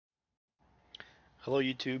Hello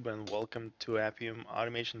YouTube and welcome to Appium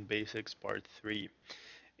Automation Basics Part 3.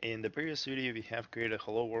 In the previous video we have created a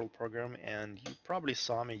Hello World program and you probably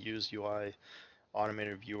saw me use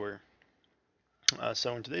UiAutomatorViewer.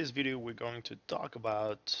 So in today's video we're going to talk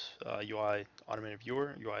about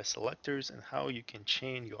UiAutomatorViewer, UiSelectors, and how you can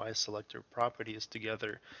chain UiSelector properties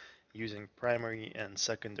together using primary and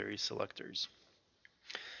secondary selectors.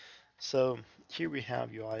 So here we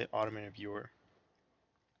have UiAutomatorViewer.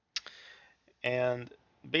 And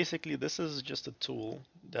basically, this is just a tool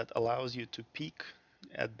that allows you to peek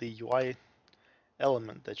at the UI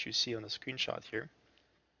element that you see on the screenshot here,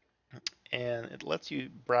 and it lets you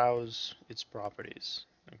browse its properties.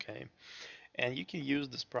 Okay, and you can use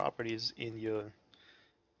these properties in your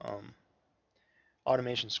um,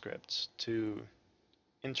 automation scripts to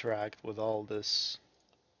interact with all these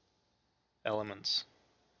elements.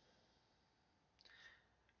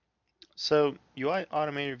 So UI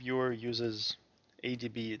Automator Viewer uses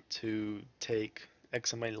ADB to take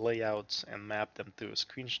XML layouts and map them to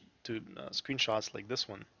screenshots like this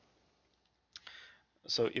one.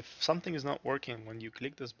 So if something is not working when you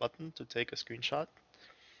click this button to take a screenshot,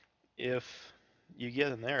 if you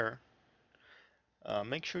get an error,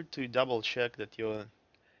 make sure to double check that your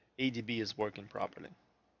ADB is working properly.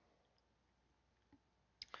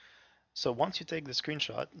 So once you take the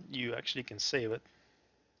screenshot, you actually can save it.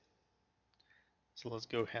 So let's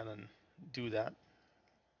go ahead and do that.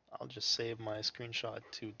 I'll just save my screenshot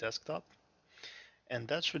to desktop, and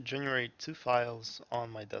that should generate two files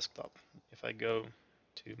on my desktop. If I go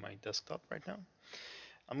to my desktop right now,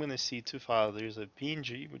 I'm going to see two files. There's a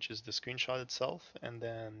PNG, which is the screenshot itself, and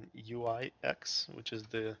then UIX, which is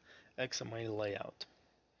the XML layout.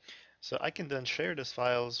 So I can then share these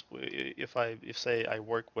files if say I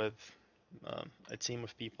work with a team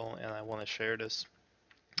of people and I want to share this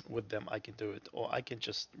with them, I can do it, or I can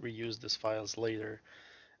just reuse these files later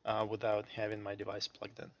without having my device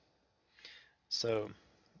plugged in. So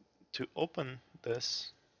to open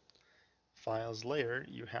this files layer,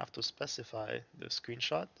 you have to specify the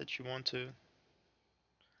screenshot that you want to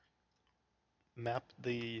map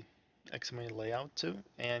the XML layout to,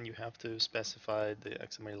 and you have to specify the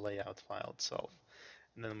XML layout file itself.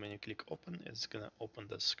 And then when you click open, it's going to open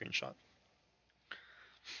the screenshot.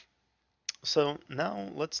 So now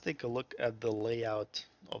let's take a look at the layout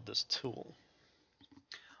of this tool.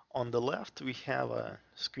 On the left, we have a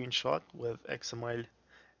screenshot with XML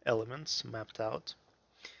elements mapped out.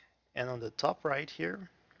 And on the top right here,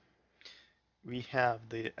 we have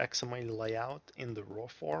the XML layout in the raw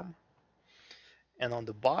form. And on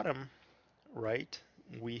the bottom right,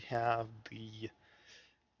 we have the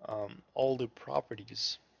all the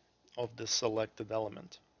properties of the selected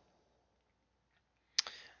element.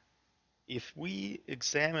 If we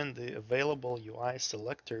examine the available UI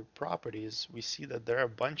selector properties, we see that there are a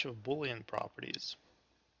bunch of Boolean properties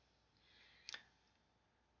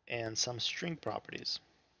and some string properties,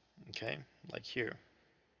 okay, like here.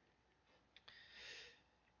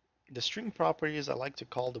 The string properties I like to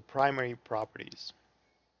call the primary properties,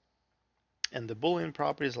 and the Boolean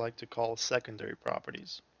properties I like to call secondary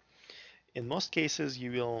properties. In most cases,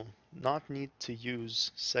 you will not need to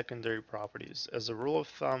use secondary properties. As a rule of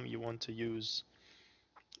thumb, you want to use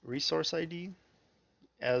resource ID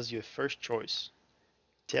as your first choice,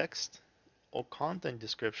 text or content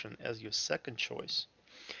description as your second choice.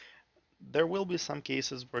 There will be some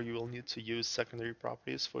cases where you will need to use secondary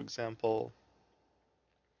properties. For example,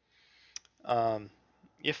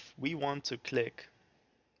 if we want to click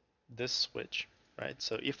this switch, right?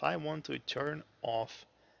 So if I want to turn off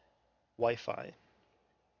Wi-Fi,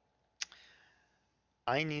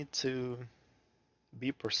 I need to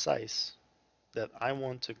be precise that I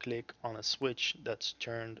want to click on a switch that's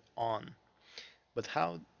turned on. But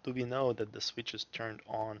how do we know that the switch is turned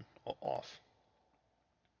on or off?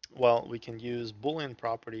 Well, we can use Boolean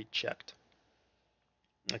property checked.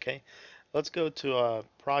 Okay, let's go to a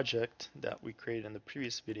project that we created in the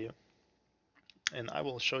previous video, and I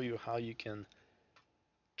will show you how you can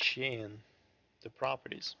chain the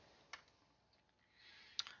properties.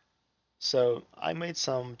 So I made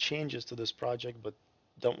some changes to this project, but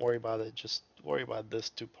don't worry about it, just worry about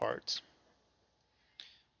these two parts.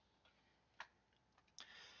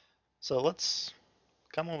 So let's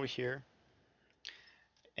come over here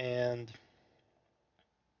and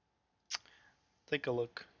take a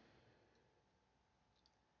look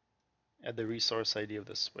at the resource ID of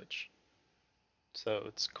the switch. So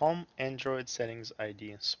it's COM Android settings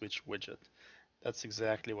ID switch widget. That's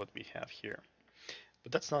exactly what we have here.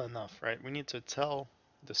 But that's not enough, right? We need to tell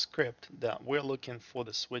the script that we're looking for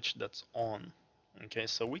the switch that's on. Okay,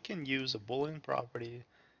 so we can use a Boolean property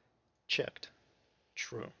checked.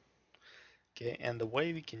 true. Okay, and the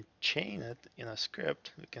way we can chain it in a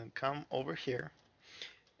script, we can come over here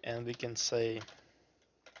and we can say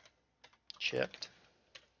checked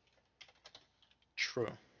true.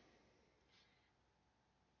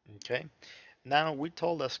 Okay, now we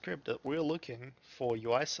told our script that we're looking for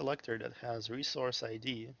UI selector that has resource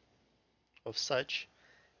ID of such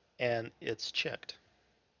and it's checked.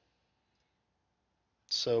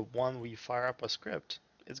 So when we fire up a script,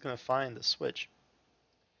 it's going to find the switch.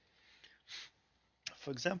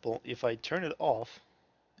 For example, if I turn it off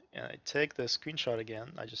and I take the screenshot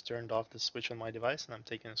again, I just turned off the switch on my device and I'm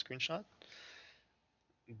taking a screenshot,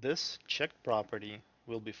 this checked property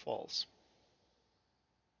will be false.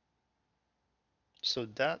 So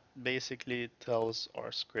that basically tells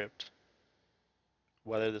our script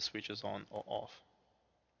whether the switch is on or off.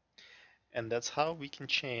 And that's how we can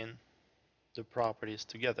chain the properties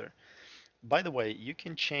together. By the way, you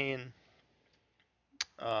can chain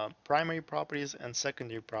primary properties and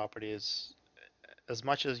secondary properties as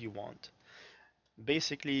much as you want.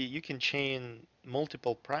 Basically, you can chain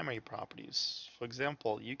multiple primary properties. For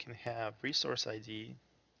example, you can have resource ID,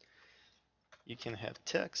 you can have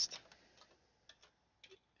text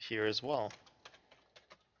here as well.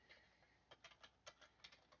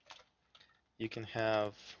 You can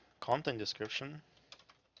have content description.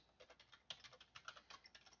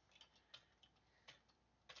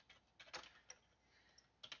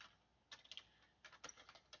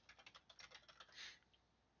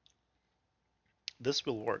 This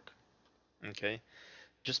will work, okay?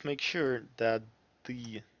 Just make sure that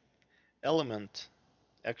the element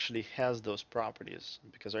actually has those properties,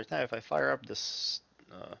 because right now if I fire up this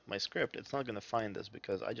my script, it's not going to find this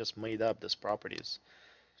because I just made up these properties.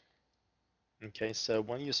 Okay, so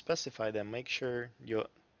when you specify them, make sure your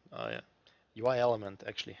UI element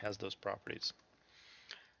actually has those properties.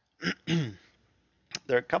 There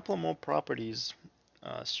are a couple more properties,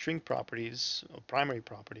 string properties, or primary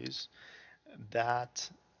properties, that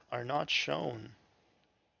are not shown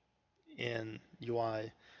in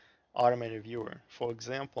UI Automated Viewer. For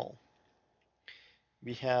example,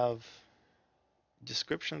 we have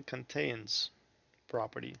description contains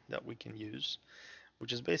property that we can use,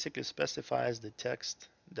 which is basically specifies the text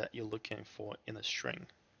that you're looking for in a string.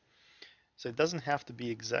 So it doesn't have to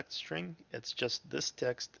be exact string, it's just this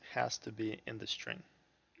text has to be in the string.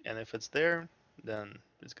 And if it's there, then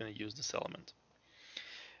it's going to use this element.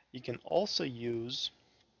 You can also use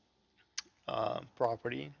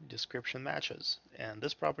property description matches, and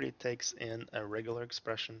this property takes in a regular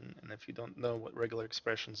expression, and if you don't know what regular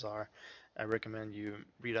expressions are, I recommend you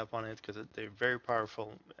read up on it because they're very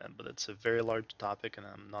powerful, but it's a very large topic and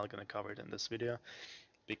I'm not going to cover it in this video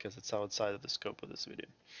because it's outside of the scope of this video.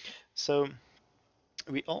 So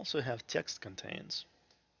we also have text contains,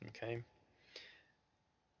 okay,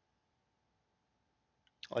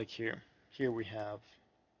 like here we have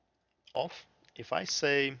off. If I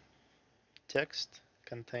say text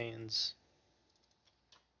contains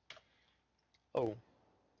O,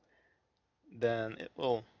 then it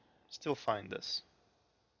will still find this.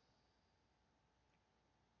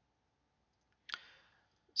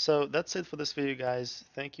 So that's it for this video, guys.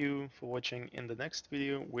 Thank you for watching. In the next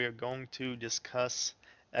video, we're going to discuss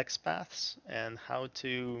XPaths and how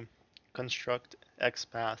to construct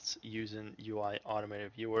XPaths using UI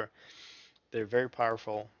Automated Viewer. They're very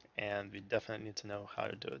powerful and we definitely need to know how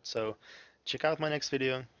to do it. So check out my next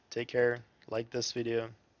video. Take care, like this video,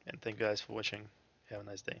 and thank you guys for watching. Have a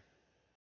nice day.